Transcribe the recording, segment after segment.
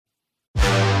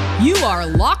You are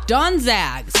Locked On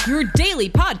Zags, your daily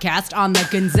podcast on the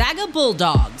Gonzaga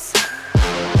Bulldogs.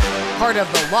 Part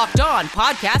of the Locked On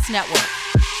Podcast Network.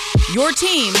 Your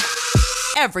team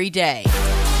every day.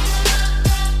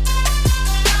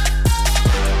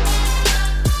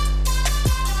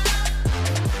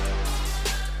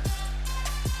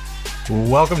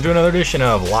 Welcome to another edition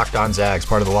of Locked On Zags,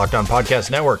 part of the Locked On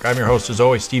Podcast Network. I'm your host, as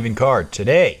always, Stephen Card.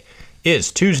 Today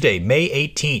is Tuesday, May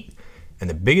 18th, and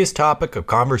the biggest topic of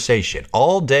conversation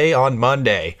all day on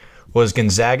Monday was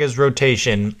Gonzaga's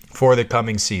rotation for the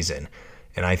coming season.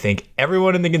 And I think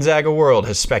everyone in the Gonzaga world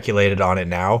has speculated on it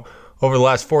now over the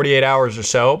last 48 hours or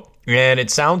so, and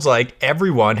it sounds like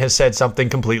everyone has said something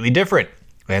completely different.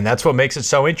 And that's what makes it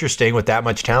so interesting with that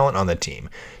much talent on the team.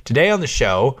 Today on the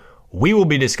show, we will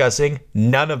be discussing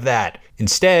none of that.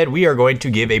 Instead, we are going to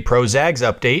give a Pro Zags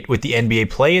update with the NBA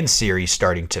Play-In Series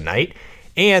starting tonight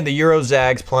and the Euro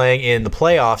Zags playing in the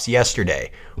playoffs yesterday.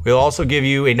 We'll also give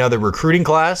you another recruiting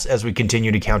class as we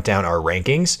continue to count down our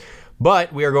rankings.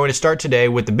 But we are going to start today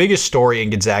with the biggest story in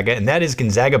Gonzaga, and that is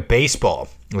Gonzaga baseball,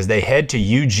 as they head to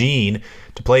Eugene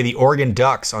to play the Oregon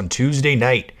Ducks on Tuesday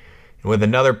night. And with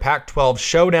another Pac-12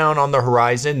 showdown on the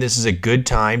horizon, this is a good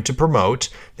time to promote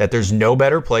that there's no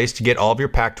better place to get all of your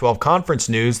Pac-12 conference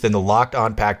news than the Locked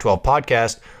On Pac-12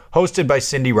 podcast, hosted by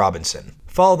Cindy Robinson.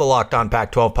 Follow the Locked On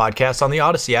Pac-12 podcast on the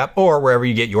Odyssey app or wherever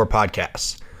you get your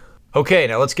podcasts. Okay,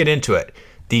 now let's get into it.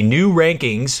 The new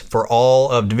rankings for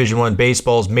all of Division I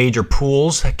baseball's major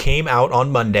pools came out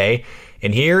on Monday,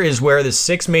 and here is where the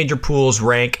 6 major pools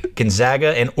rank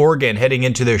Gonzaga and Oregon heading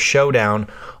into their showdown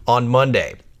on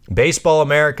Monday. Baseball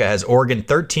America has Oregon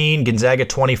 13, Gonzaga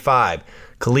 25.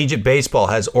 Collegiate Baseball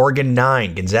has Oregon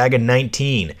 9, Gonzaga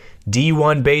 19.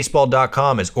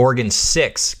 D1Baseball.com has Oregon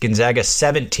 6, Gonzaga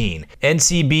 17.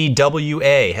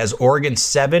 NCBWA has Oregon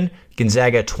 7,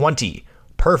 Gonzaga 20.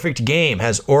 Perfect Game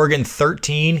has Oregon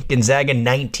 13, Gonzaga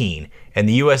 19. And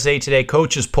the USA Today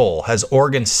Coaches Poll has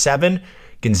Oregon 7,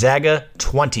 Gonzaga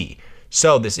 20.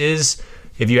 So this is,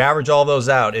 if you average all those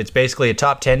out, it's basically a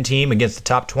top 10 team against the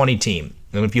top 20 team.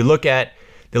 And if you look at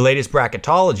the latest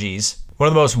bracketologies, one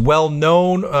of the most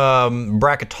well-known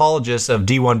bracketologists of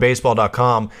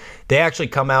D1Baseball.com, they actually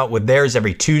come out with theirs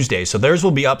every Tuesday. So theirs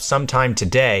will be up sometime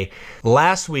today.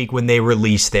 Last week when they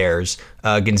released theirs,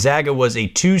 Gonzaga was a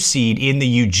 2 seed in the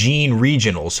Eugene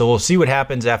Regional. So we'll see what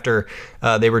happens after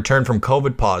they return from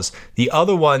COVID pause. The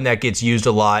other one that gets used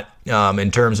a lot in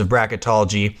terms of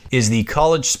bracketology is the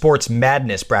College Sports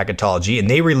Madness bracketology. And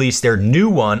they released their new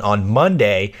one on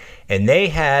Monday. And they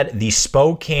had the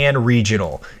Spokane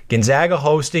Regional. Gonzaga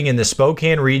hosting in the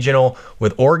Spokane Regional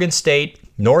with Oregon State,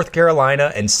 North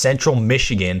Carolina, and Central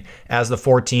Michigan as the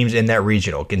 4 teams in that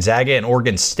regional. Gonzaga and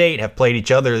Oregon State have played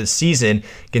each other this season.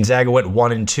 Gonzaga went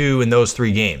 1-2 in those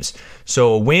 3 games.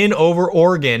 So a win over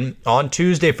Oregon on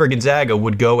Tuesday for Gonzaga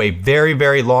would go a very,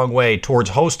 very long way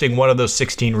towards hosting one of those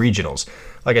 16 regionals.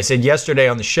 Like I said yesterday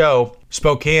on the show,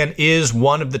 Spokane is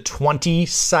one of the 20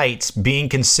 sites being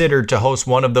considered to host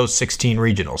one of those 16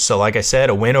 regionals. So like I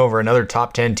said, a win over another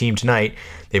top 10 team tonight.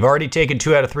 They've already taken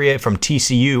 2 out of 3 from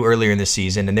TCU earlier in the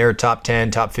season, and they're a top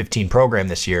 10, top 15 program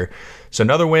this year. So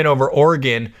another win over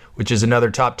Oregon, which is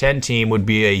another top 10 team, would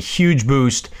be a huge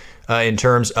boost in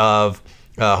terms of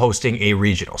hosting a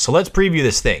regional. So let's preview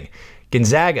this thing.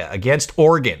 Gonzaga against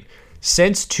Oregon.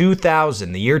 Since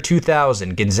 2000, the year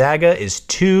 2000, Gonzaga is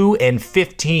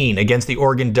 2-15 against the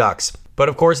Oregon Ducks. But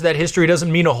of course, that history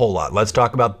doesn't mean a whole lot. Let's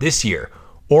talk about this year.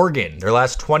 Oregon, their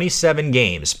last 27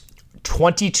 games,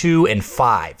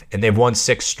 22-5, and they've won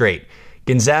 6 straight.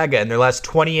 Gonzaga, in their last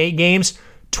 28 games,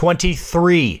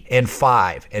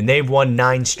 23-5, and they've won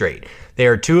 9 straight. They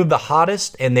are 2 of the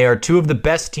hottest, and they are 2 of the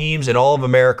best teams in all of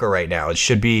America right now. It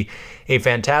should be a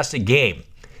fantastic game.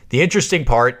 The interesting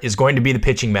part is going to be the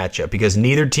pitching matchup because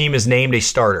neither team is named a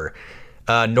starter.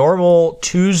 Normal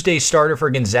Tuesday starter for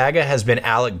Gonzaga has been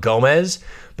Alec Gomez,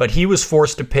 but he was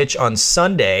forced to pitch on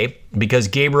Sunday because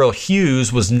Gabriel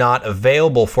Hughes was not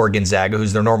available for Gonzaga,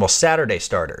 who's their normal Saturday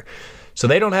starter. So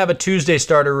they don't have a Tuesday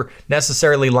starter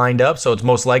necessarily lined up, so it's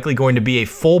most likely going to be a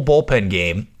full bullpen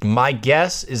game. My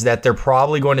guess is that they're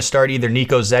probably going to start either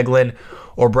Nico Zeglin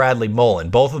or Bradley Mullen.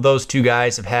 Both of those 2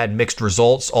 guys have had mixed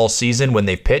results all season when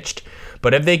they've pitched.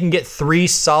 But if they can get 3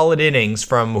 solid innings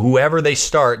from whoever they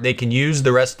start, they can use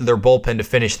the rest of their bullpen to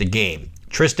finish the game.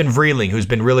 Tristan Vreeling, who's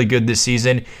been really good this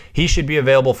season, he should be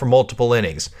available for multiple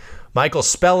innings. Michael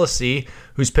Spellacy,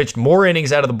 who's pitched more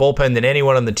innings out of the bullpen than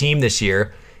anyone on the team this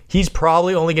year, he's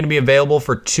probably only going to be available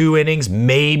for 2 innings,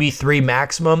 maybe 3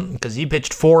 maximum, because he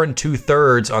pitched 4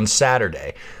 2/3 on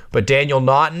Saturday. But Daniel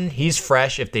Naughton, he's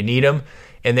fresh if they need him.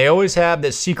 And they always have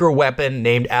this secret weapon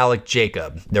named Alec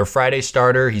Jacob. Their Friday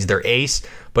starter, he's their ace,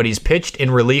 but he's pitched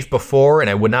in relief before, and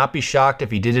I would not be shocked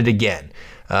if he did it again.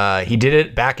 He did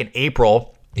it back in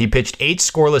April. He pitched 8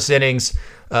 scoreless innings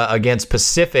against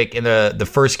Pacific in the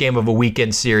first game of a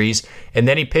weekend series, and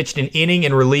then he pitched an inning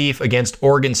in relief against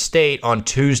Oregon State on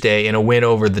Tuesday in a win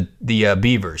over the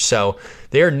Beavers. So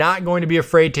they are not going to be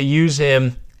afraid to use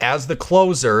him as the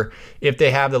closer if they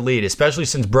have the lead, especially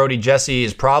since Brody Jesse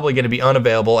is probably going to be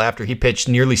unavailable after he pitched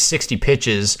nearly 60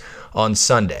 pitches on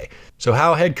Sunday. So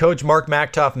how head coach Mark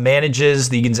Machtoff manages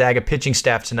the Gonzaga pitching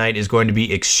staff tonight is going to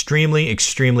be extremely,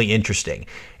 extremely interesting.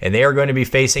 And they are going to be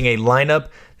facing a lineup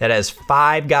that has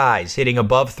 5 guys hitting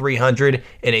above 300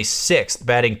 and a 6th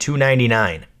batting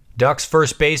 .299. Ducks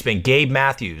first baseman Gabe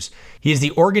Matthews. He is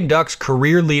the Oregon Ducks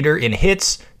career leader in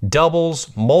hits,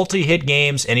 doubles, multi-hit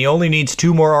games, and he only needs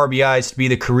 2 more RBIs to be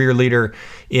the career leader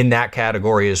in that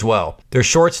category as well. Their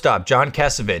shortstop, John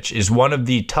Kesevich, is one of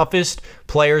the toughest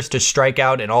players to strike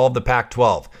out in all of the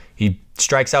Pac-12. He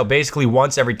strikes out basically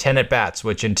once every 10 at-bats,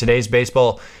 which in today's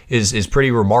baseball is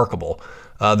pretty remarkable.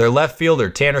 Their left fielder,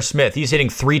 Tanner Smith, he's hitting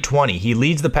 .320. He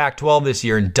leads the Pac-12 this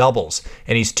year in doubles,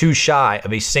 and he's 2 shy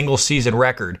of a single-season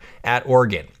record at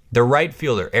Oregon. Their right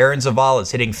fielder, Aaron Zavala,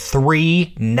 is hitting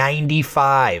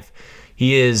 .395.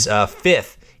 He is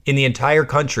 5th in the entire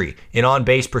country in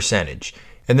on-base percentage.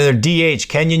 And then their DH,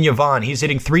 Kenyon Yvonne, he's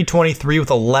hitting .323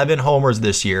 with 11 homers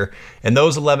this year, and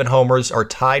those 11 homers are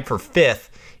tied for 5th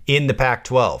in the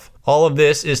Pac-12. All of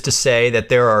this is to say that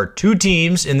there are 2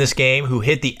 teams in this game who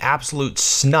hit the absolute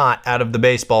snot out of the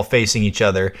baseball facing each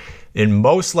other, and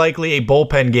most likely a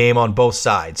bullpen game on both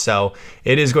sides. So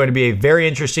it is going to be a very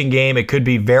interesting game. It could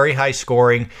be very high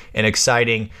scoring and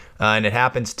exciting, and it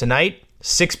happens tonight,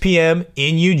 6 p.m.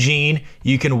 in Eugene.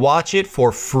 You can watch it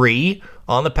for free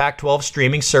on the Pac-12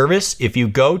 streaming service. If you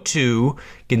go to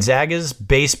Gonzaga's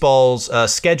baseball's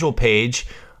schedule page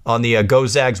on the Go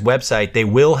Zags website, they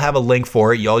will have a link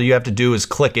for it. All you have to do is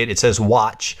click it. It says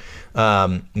watch.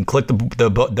 And click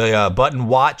the button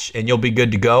watch, and you'll be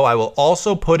good to go. I will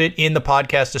also put it in the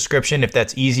podcast description if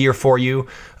that's easier for you.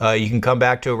 You can come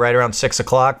back to it right around 6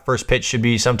 o'clock. First pitch should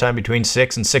be sometime between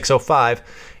 6 and 6:05.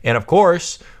 And of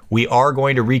course, we are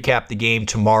going to recap the game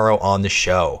tomorrow on the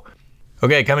show.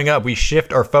 Okay, coming up, we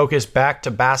shift our focus back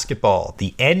to basketball.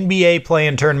 The NBA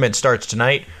play-in tournament starts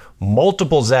tonight.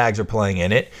 Multiple Zags are playing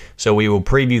in it, so we will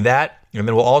preview that. And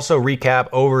then we'll also recap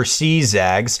overseas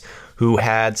Zags who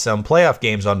had some playoff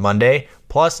games on Monday,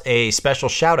 plus a special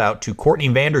shout-out to Courtney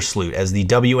Vandersloot as the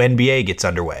WNBA gets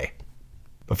underway.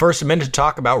 But first, a minute to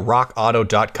talk about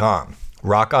RockAuto.com.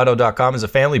 RockAuto.com is a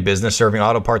family business serving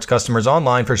auto parts customers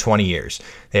online for 20 years.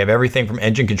 They have everything from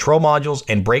engine control modules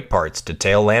and brake parts to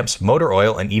tail lamps, motor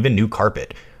oil, and even new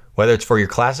carpet. Whether it's for your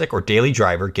classic or daily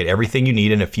driver, get everything you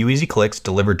need in a few easy clicks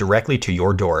delivered directly to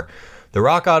your door. The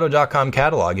RockAuto.com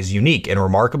catalog is unique and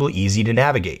remarkably easy to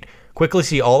navigate. Quickly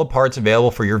see all the parts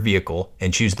available for your vehicle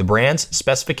and choose the brands,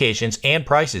 specifications, and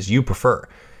prices you prefer.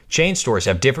 Chain stores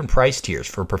have different price tiers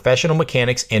for professional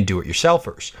mechanics and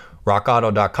do-it-yourselfers.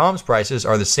 RockAuto.com's prices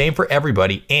are the same for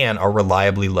everybody and are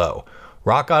reliably low.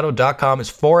 RockAuto.com is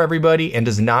for everybody and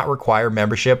does not require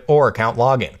membership or account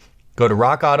login. Go to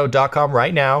RockAuto.com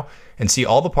right now and see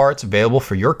all the parts available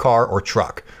for your car or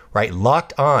truck. Write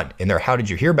Locked On in their How Did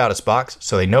You Hear About Us box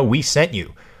so they know we sent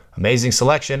you. Amazing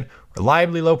selection,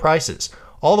 reliably low prices,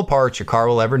 all the parts your car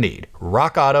will ever need.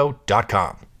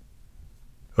 RockAuto.com.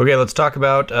 Okay, let's talk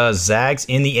about Zags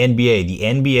in the NBA. The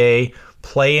NBA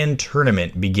play-in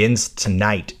tournament begins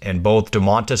tonight, and both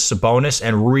Domantas Sabonis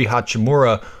and Rui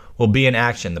Hachimura will be in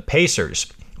action. The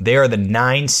Pacers, they are the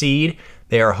 9 seed.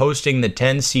 They are hosting the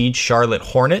 10 seed Charlotte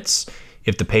Hornets.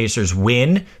 If the Pacers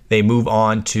win, they move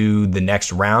on to the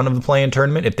next round of the play-in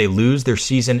tournament. If they lose, their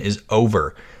season is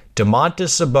over. Domantas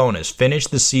Sabonis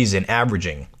finished the season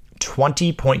averaging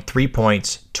 20.3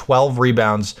 points, 12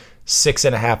 rebounds,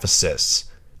 6.5 assists.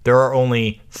 There are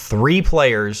only 3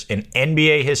 players in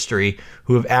NBA history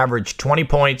who have averaged 20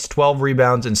 points, 12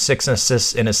 rebounds, and 6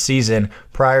 assists in a season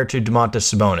prior to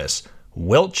Domantas Sabonis.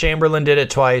 Wilt Chamberlain did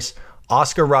it twice,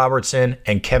 Oscar Robertson,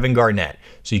 and Kevin Garnett.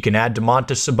 So you can add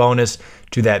Domantas Sabonis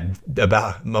to that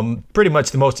about pretty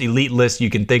much the most elite list you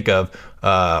can think of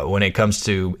when it comes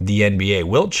to the NBA.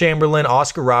 Wilt Chamberlain,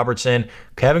 Oscar Robertson,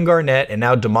 Kevin Garnett, and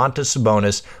now Domantas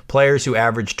Sabonis, players who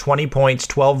average 20 points,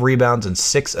 12 rebounds, and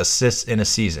 6 assists in a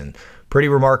season. Pretty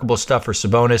remarkable stuff for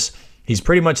Sabonis. He's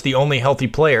pretty much the only healthy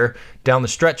player down the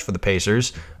stretch for the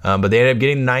Pacers, but they ended up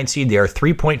getting the 9 seed. They are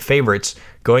 3-point favorites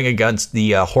going against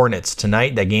the Hornets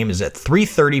tonight. That game is at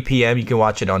 3:30 p.m. You can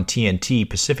watch it on TNT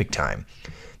Pacific time.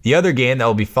 The other game that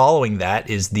will be following that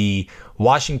is the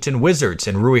Washington Wizards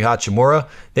and Rui Hachimura,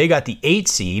 they got the 8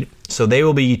 seed, so they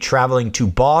will be traveling to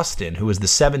Boston, who is the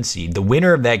 7 seed. The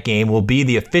winner of that game will be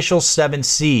the official 7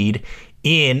 seed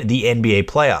in the NBA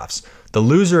playoffs. The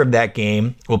loser of that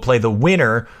game will play the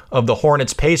winner of the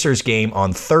Hornets-Pacers game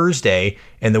on Thursday,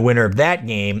 and the winner of that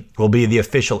game will be the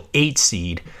official 8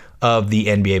 seed of the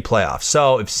NBA playoffs.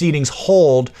 So if seedings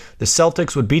hold, the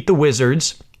Celtics would beat the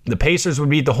Wizards, the Pacers would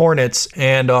beat the Hornets,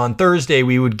 and on Thursday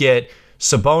we would get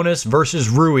Sabonis versus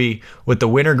Rui, with the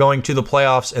winner going to the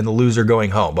playoffs and the loser going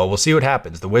home. But we'll see what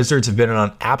happens. The Wizards have been on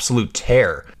an absolute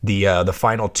tear the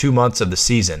final 2 months of the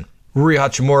season. Rui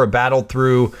Hachimura battled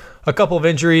through a couple of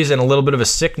injuries and a little bit of a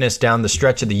sickness down the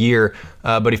stretch of the year,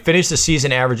 but he finished the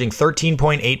season averaging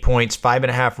 13.8 points,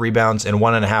 5.5 rebounds, and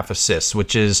 1.5 assists,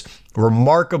 which is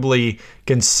remarkably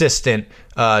consistent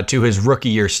to his rookie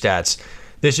year stats.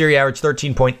 This year he averaged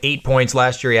 13.8 points.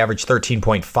 Last year he averaged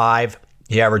 13.5.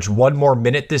 He averaged 1 more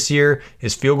minute this year.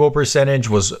 His field goal percentage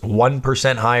was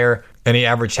 1% higher, and he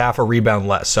averaged half a rebound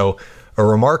less. So a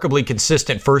remarkably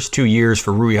consistent first 2 years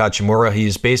for Rui Hachimura.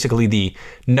 He's basically the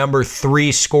number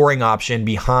 3 scoring option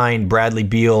behind Bradley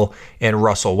Beal and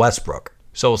Russell Westbrook.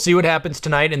 So we'll see what happens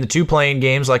tonight in the 2 playing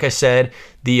games. Like I said,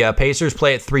 the Pacers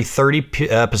play at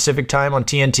 3:30 Pacific time on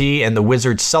TNT, and the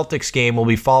Wizards-Celtics game will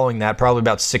be following that, probably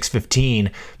about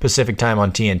 6:15 Pacific time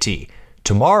on TNT.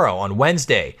 Tomorrow, on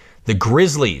Wednesday, the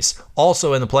Grizzlies,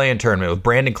 also in the play-in tournament with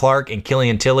Brandon Clarke and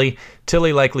Killian Tilly.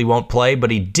 Tilly likely won't play,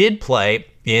 but he did play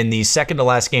in the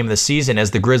second-to-last game of the season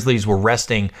as the Grizzlies were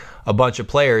resting a bunch of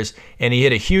players, and he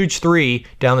hit a huge 3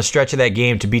 down the stretch of that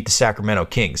game to beat the Sacramento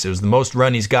Kings. It was the most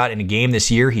run he's got in a game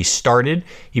this year. He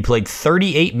played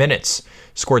 38 minutes,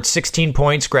 scored 16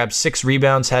 points, grabbed 6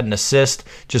 rebounds, had an assist,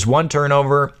 just 1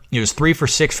 turnover. He was 3 for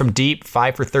 6 from deep,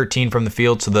 5 for 13 from the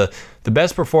field. So the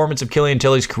best performance of Killian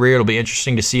Tilly's career. It'll be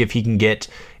interesting to see if he can get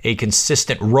a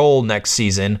consistent role next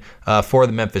season for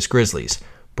the Memphis Grizzlies.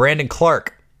 Brandon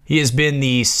Clarke, he has been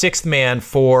the 6th man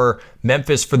for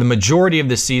Memphis for the majority of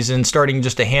the season, starting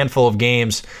just a handful of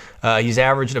games. He's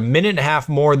averaged 1.5 minutes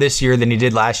more this year than he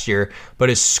did last year, but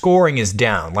his scoring is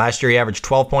down. Last year he averaged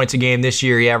 12 points a game. This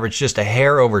year he averaged just a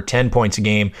hair over 10 points a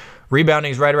game.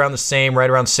 Rebounding is right around the same, right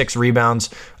around 6 rebounds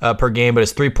per game, but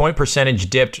his 3-point percentage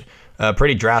dipped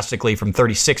pretty drastically from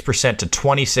 36% to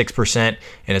 26%, and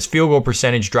his field goal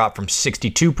percentage dropped from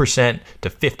 62% to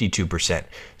 52%.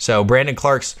 So Brandon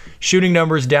Clarke's shooting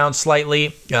numbers down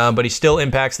slightly, but he still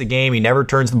impacts the game. He never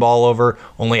turns the ball over,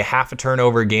 only a half a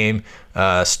turnover a game,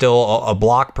 still a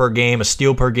block per game, a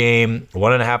steal per game,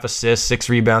 1.5 assists, 6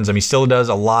 rebounds. I mean, he still does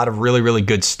a lot of really, really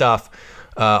good stuff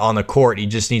on the court. He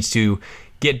just needs to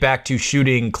get back to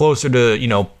shooting closer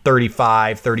to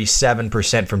 35,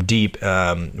 37% from deep.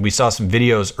 We saw some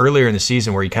videos earlier in the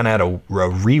season where he kind of had a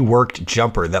reworked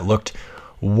jumper that looked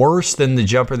worse than the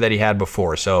jumper that he had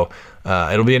before. So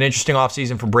it'll be an interesting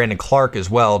offseason for Brandon Clarke as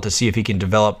well to see if he can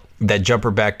develop that jumper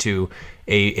back to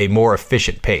a more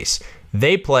efficient pace.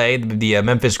 They play, the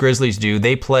Memphis Grizzlies do,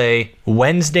 they play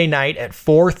Wednesday night at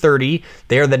 4:30.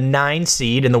 They are the 9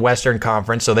 seed in the Western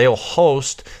Conference, so they will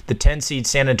host the 10 seed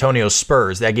San Antonio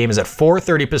Spurs. That game is at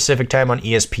 4:30 Pacific time on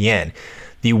ESPN.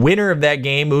 The winner of that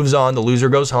game moves on, the loser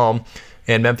goes home,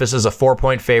 and Memphis is a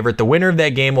 4-point favorite. The winner of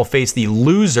that game will face the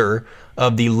loser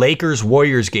of the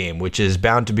Lakers-Warriors game, which is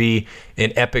bound to be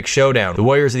an epic showdown. The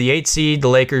Warriors are the 8 seed, the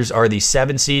Lakers are the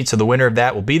 7 seed, so the winner of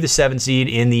that will be the 7 seed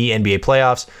in the NBA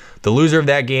playoffs. The loser of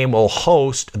that game will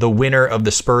host the winner of the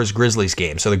Spurs-Grizzlies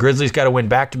game. So the Grizzlies got to win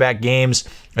back-to-back games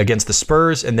against the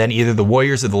Spurs and then either the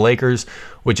Warriors or the Lakers,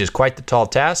 which is quite the tall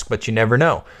task, but you never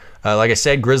know. Like I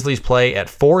said, Grizzlies play at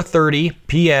 4:30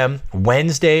 p.m.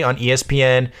 Wednesday on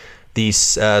ESPN. The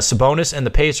Sabonis and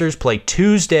the Pacers play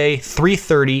Tuesday,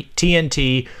 3:30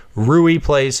 TNT. Rui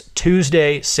plays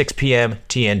Tuesday, 6 p.m.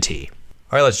 TNT.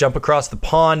 All right, let's jump across the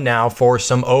pond now for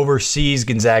some overseas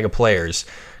Gonzaga players.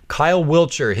 Kyle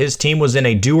Wiltjer, his team was in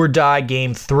a do-or-die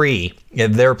Game 3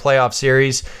 in their playoff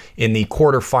series in the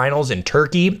quarterfinals in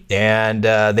Turkey, and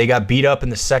they got beat up in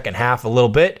the second half a little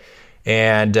bit,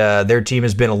 and their team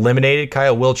has been eliminated.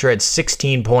 Kyle Wiltjer had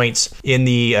 16 points in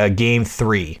the Game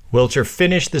 3. Wiltjer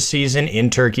finished the season in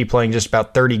Turkey playing just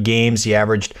about 30 games. He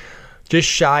averaged just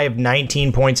shy of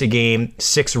 19 points a game,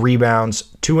 6 rebounds,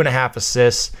 2.5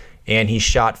 assists, and he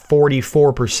shot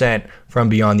 44% from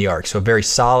beyond the arc. So a very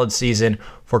solid season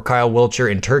for Kyle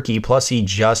Wiltjer in Turkey, plus he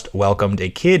just welcomed a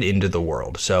kid into the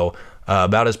world. So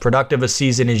about as productive a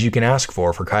season as you can ask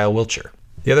for Kyle Wiltjer.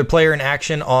 The other player in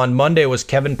action on Monday was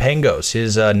Kevin Pangos,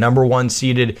 his number 1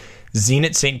 seeded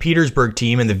Zenit St. Petersburg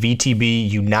team in the VTB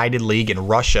United League in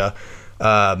Russia.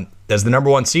 As the number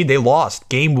 1 seed, they lost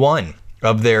Game 1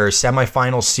 of their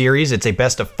semifinal series. It's a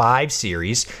best-of-5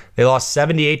 series. They lost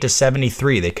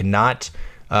 78-73. They could not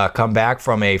come back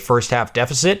from a first-half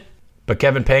deficit. But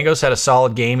Kevin Pangos had a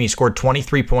solid game. He scored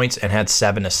 23 points and had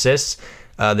 7 assists.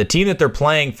 The team that they're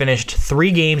playing finished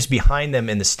 3 games behind them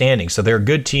in the standings, so they're a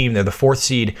good team. They're the 4th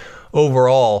seed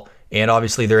overall, and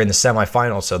obviously they're in the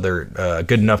semifinals, so they're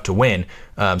good enough to win.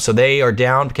 So they are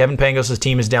down. Kevin Pangos'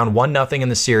 team is down 1-0 in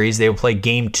the series. They will play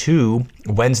Game 2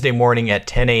 Wednesday morning at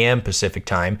 10 a.m. Pacific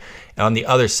time. And on the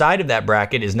other side of that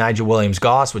bracket is Nigel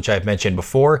Williams-Goss, which I've mentioned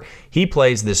before. He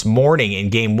plays this morning in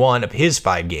Game 1 of his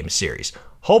 5-game series.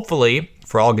 Hopefully,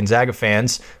 for all Gonzaga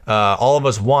fans, all of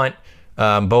us want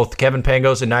both Kevin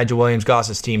Pangos and Nigel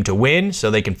Williams-Goss's team to win so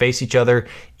they can face each other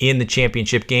in the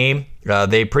championship game.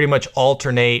 They pretty much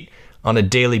alternate on a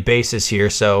daily basis here.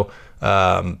 So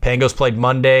Pangos played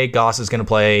Monday, Goss is going to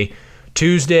play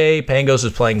Tuesday, Pangos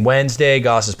is playing Wednesday,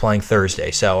 Goss is playing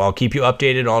Thursday. So I'll keep you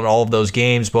updated on all of those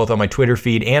games, both on my Twitter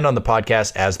feed and on the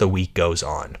podcast as the week goes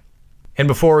on. And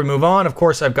before we move on, of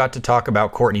course, I've got to talk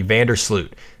about Courtney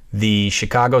Vandersloot. The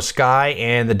Chicago Sky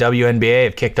and the WNBA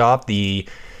have kicked off. The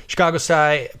Chicago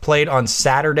Sky played on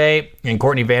Saturday, and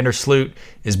Courtney Vandersloot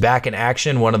is back in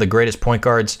action, one of the greatest point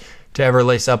guards to ever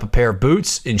lace up a pair of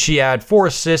boots. And she had 4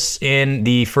 assists in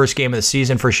the first game of the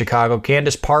season for Chicago.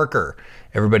 Candace Parker.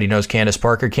 Everybody knows Candace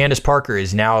Parker. Candace Parker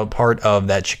is now a part of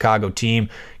that Chicago team.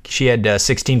 She had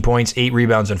 16 points, 8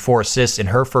 rebounds, and 4 assists in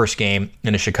her first game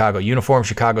in a Chicago uniform.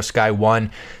 Chicago Sky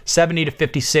won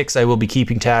 70-56. I will be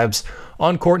keeping tabs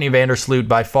on Courtney Vandersloot,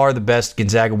 by far the best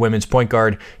Gonzaga women's point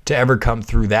guard to ever come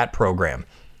through that program.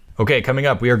 Okay, coming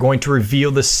up, we are going to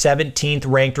reveal the 17th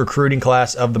ranked recruiting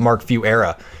class of the Mark Few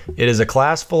era. It is a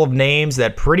class full of names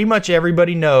that pretty much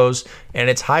everybody knows, and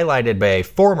it's highlighted by a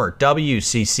former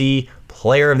WCC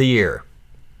Player of the Year.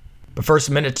 But first,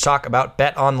 a minute to talk about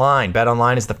BetOnline.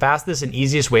 BetOnline is the fastest and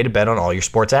easiest way to bet on all your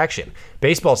sports action.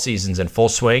 Baseball season's in full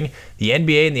swing. The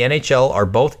NBA and the NHL are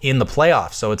both in the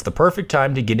playoffs, so it's the perfect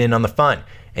time to get in on the fun.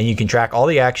 And you can track all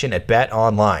the action at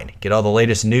BetOnline. Get all the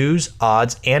latest news,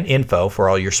 odds, and info for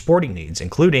all your sporting needs,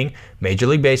 including Major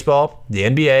League Baseball, the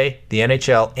NBA, the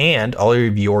NHL, and all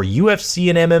of your UFC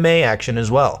and MMA action as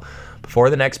well. Before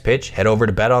the next pitch, head over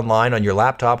to BetOnline on your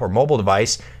laptop or mobile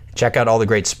device. Check out all the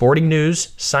great sporting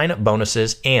news, sign-up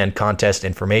bonuses, and contest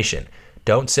information.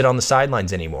 Don't sit on the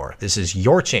sidelines anymore. This is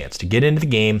your chance to get into the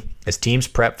game as teams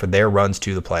prep for their runs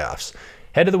to the playoffs.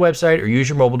 Head to the website or use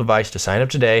your mobile device to sign up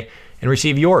today and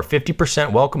receive your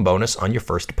 50% welcome bonus on your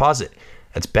first deposit.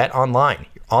 That's BetOnline,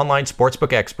 your online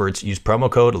sportsbook experts. Use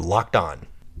promo code LOCKEDON.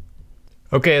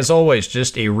 Okay, as always,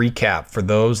 just a recap for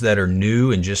those that are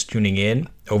new and just tuning in.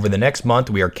 Over the next month,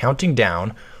 we are counting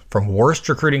down from worst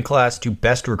recruiting class to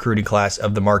best recruiting class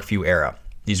of the Mark Few era.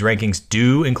 These rankings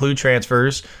do include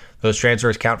transfers. Those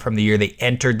transfers count from the year they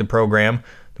entered the program.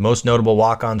 The most notable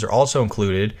walk-ons are also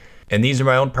included. And these are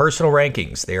my own personal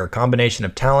rankings. They are a combination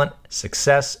of talent,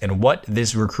 success, and what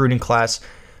this recruiting class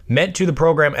meant to the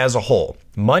program as a whole.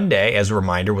 Monday, as a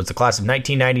reminder, was the class of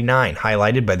 1999,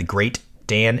 highlighted by the great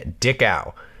Dan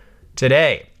Dickau.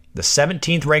 Today, the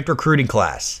 17th ranked recruiting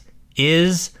class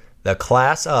is the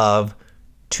class of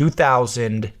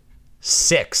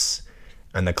 2006.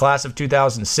 And the class of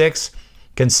 2006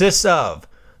 consists of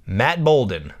Matt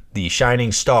Bolden, the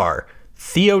shining star,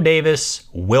 Theo Davis,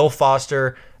 Will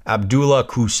Foster, Abdullah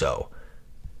Kuso.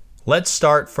 Let's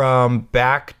start from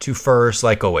back to first,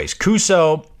 like always.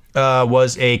 Kuso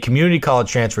was a community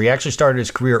college transfer. He actually started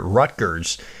his career at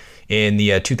Rutgers in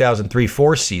the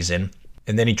 2003-04 season,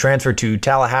 and then he transferred to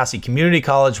Tallahassee Community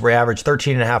College, where he averaged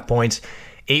 13.5 points,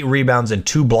 8 rebounds, and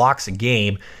 2 blocks a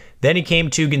game. Then he came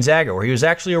to Gonzaga, where he was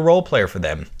actually a role player for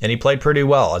them, and he played pretty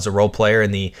well as a role player in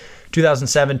the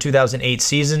 2007-2008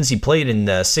 seasons. He played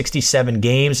in 67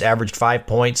 games, averaged 5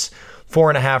 points,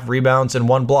 4.5 rebounds, and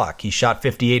 1 block. He shot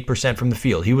 58% from the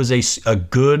field. He was a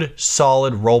good,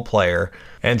 solid role player.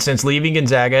 And since leaving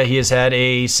Gonzaga, he has had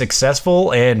a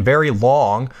successful and very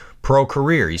long pro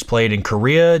career. He's played in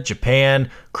Korea,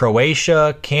 Japan,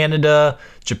 Croatia, Canada,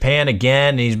 Japan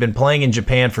again. And he's been playing in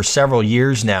Japan for several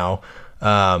years now.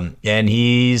 And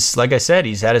he's, like I said,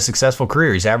 he's had a successful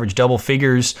career. He's averaged double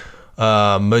figures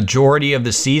majority of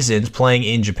the seasons playing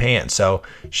in Japan. So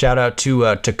shout out to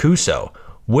Kuso.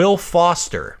 Will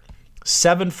Foster,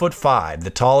 7'5", the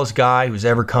tallest guy who's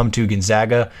ever come to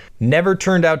Gonzaga, never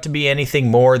turned out to be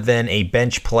anything more than a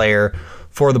bench player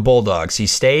for the Bulldogs. He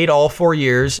stayed all 4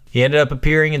 years. He ended up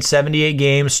appearing in 78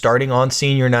 games starting on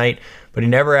senior night, but he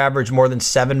never averaged more than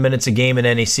 7 minutes a game in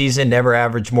any season, never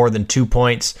averaged more than 2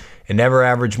 points, and never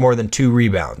averaged more than 2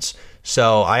 rebounds.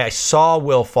 So I saw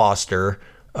Will Foster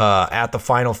at the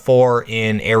Final Four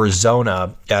in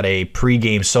Arizona at a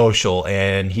pregame social,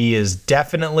 and he is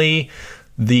definitely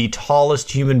the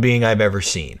tallest human being I've ever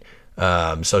seen.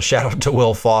 So shout out to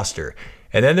Will Foster.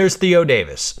 And then there's Theo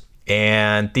Davis.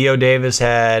 And Theo Davis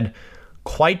had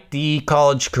quite the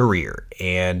college career.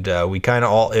 And we kind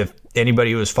of all, if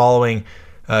anybody who was following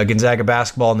Gonzaga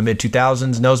basketball in the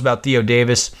mid-2000s knows about Theo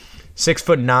Davis.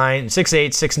 6'9", 6'8",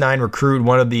 6'9" recruit,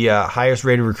 one of the highest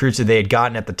rated recruits that they had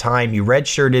gotten at the time. He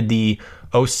redshirted the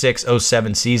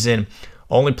 06-07 season,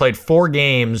 only played 4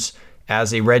 games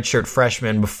as a redshirt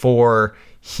freshman before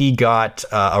he got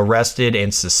arrested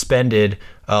and suspended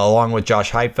along with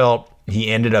Josh Heifeld. He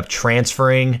ended up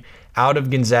transferring out of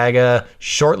Gonzaga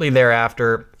shortly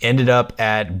thereafter, ended up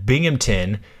at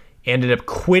Binghamton, ended up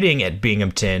quitting at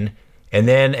Binghamton, and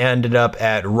then ended up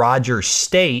at Rogers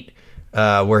State,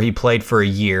 where he played for a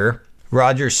year.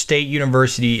 Rogers State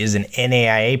University is an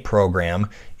NAIA program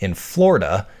in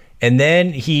Florida. And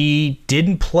then he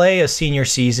didn't play a senior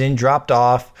season, dropped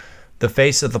off the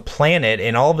face of the planet,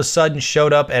 and all of a sudden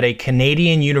showed up at a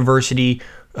Canadian university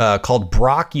called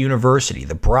Brock University,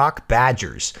 the Brock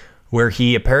Badgers, where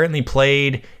he apparently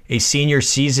played a senior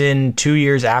season 2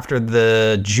 years after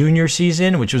the junior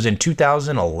season, which was in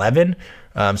 2011.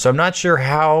 So I'm not sure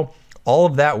how all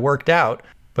of that worked out.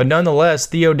 But nonetheless,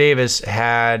 Theo Davis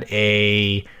had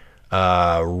a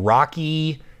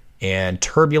rocky and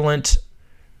turbulent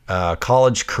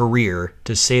college career,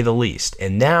 to say the least.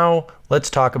 And now let's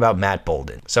talk about Matt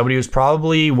Bolden, somebody who's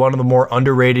probably one of the more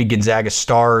underrated Gonzaga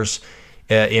stars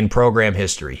in program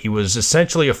history. He was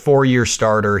essentially a 4-year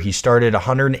starter. He started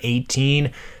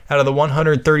 118 out of the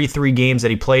 133 games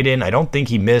that he played in. I don't think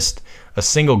he missed a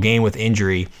single game with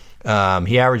injury.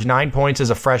 He averaged 9 points as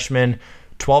a freshman,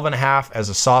 12.5 as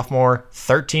a sophomore,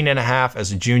 13.5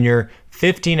 as a junior,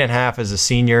 15.5 as a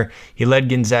senior. He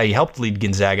helped lead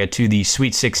Gonzaga to the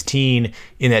Sweet 16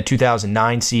 in that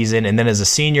 2009 season, and then as a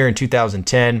senior in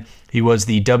 2010, he was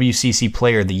the WCC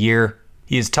Player of the Year.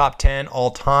 He is top 10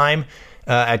 all time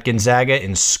at Gonzaga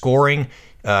in scoring.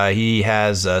 He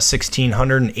has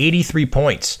 1,683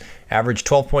 points, averaged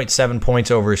 12.7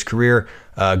 points over his career.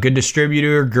 Good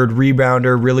distributor, good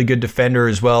rebounder, really good defender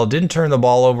as well. Didn't turn the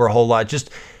ball over a whole lot.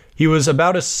 He was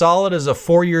about as solid as a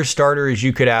 4-year starter as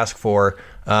you could ask for.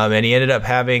 And he ended up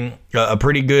having a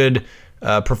pretty good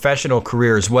professional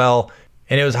career as well.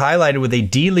 And it was highlighted with a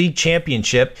D-League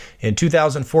championship in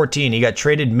 2014. He got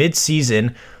traded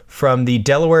mid-season from the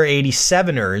Delaware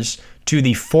 87ers to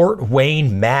the Fort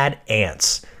Wayne Mad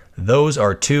Ants. Those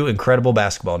are 2 incredible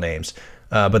basketball names.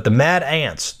 But the Mad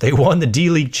Ants, they won the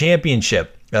D-League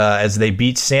championship as they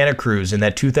beat Santa Cruz in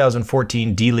that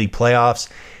 2014 D-League playoffs.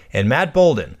 And Matt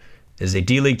Bolden is a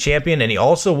D-League champion, and he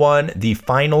also won the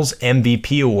Finals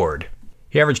MVP award.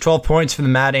 He averaged 12 points for the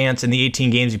Mad Ants in the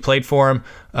 18 games he played for him.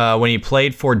 When he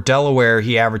played for Delaware,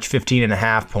 he averaged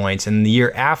 15.5 points. And the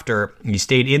year after, he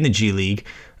stayed in the G League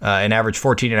and averaged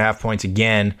 14.5 points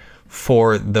again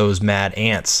for those Mad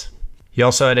Ants. He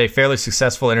also had a fairly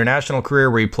successful international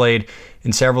career where he played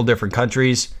in several different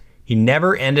countries. He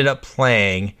never ended up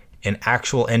playing an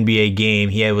actual NBA game.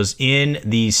 He was in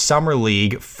the summer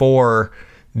league for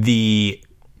the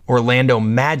Orlando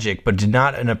Magic, but did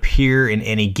not appear in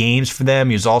any games for them.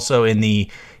 He was also in the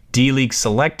D-League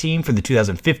select team for the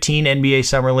 2015 NBA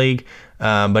Summer League,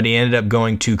 but he ended up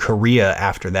going to Korea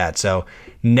after that. So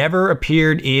never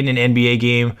appeared in an NBA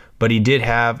game, but he did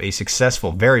have a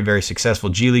successful, very, very successful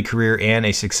G League career and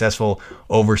a successful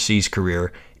overseas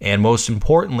career. And most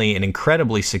importantly, an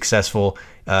incredibly successful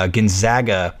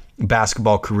Gonzaga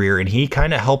basketball career. And he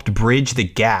kind of helped bridge the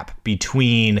gap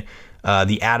between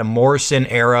the Adam Morrison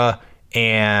era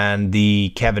and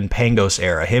the Kevin Pangos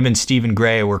era. Him and Stephen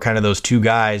Gray were kind of those 2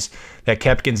 guys that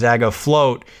kept Gonzaga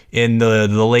afloat in the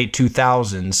late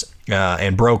 2000s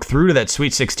and broke through to that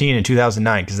Sweet 16 in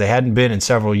 2009 because they hadn't been in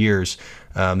several years.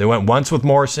 They went once with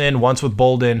Morrison, once with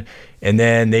Bolden, and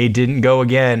then they didn't go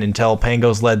again until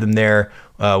Pangos led them there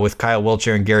with Kyle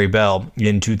Wiltshire and Gary Bell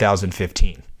in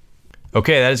 2015.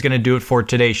 Okay, that is going to do it for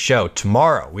today's show.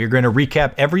 Tomorrow, we're going to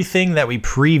recap everything that we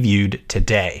previewed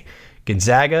today.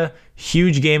 Gonzaga,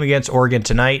 huge game against Oregon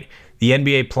tonight. The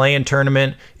NBA play-in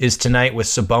tournament is tonight with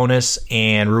Sabonis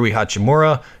and Rui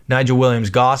Hachimura. Nigel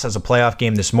Williams-Goss has a playoff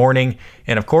game this morning.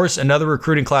 And of course, another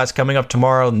recruiting class coming up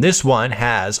tomorrow. And this one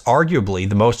has arguably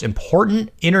the most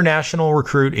important international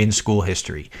recruit in school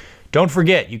history. Don't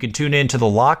forget, you can tune in to the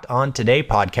Locked On Today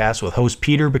podcast with host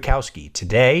Peter Bukowski.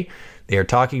 Today, They are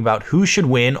talking about who should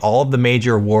win all of the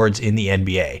major awards in the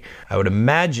NBA. I would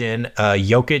imagine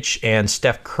Jokic and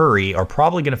Steph Curry are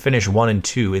probably going to finish 1 and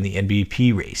 2 in the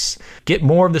MVP race. Get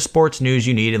more of the sports news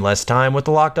you need in less time with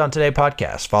the Locked On Today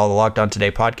podcast. Follow the Locked On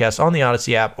Today podcast on the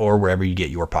Odyssey app or wherever you get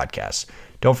your podcasts.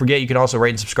 Don't forget, you can also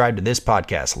rate and subscribe to this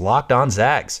podcast, Locked On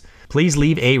Zags. Please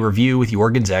leave a review with your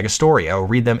Gonzaga story. I will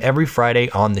read them every Friday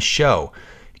on the show.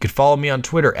 You can follow me on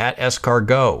Twitter at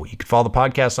 @SCarGo. You can follow the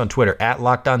podcast on Twitter at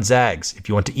LockedOnZags. If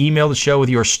you want to email the show with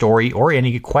your story or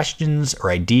any questions or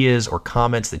ideas or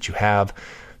comments that you have,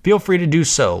 feel free to do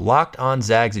so.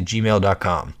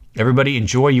 LockedOnZags@gmail.com. Everybody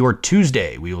enjoy your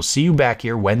Tuesday. We will see you back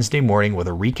here Wednesday morning with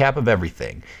a recap of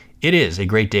everything. It is a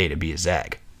great day to be a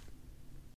Zag.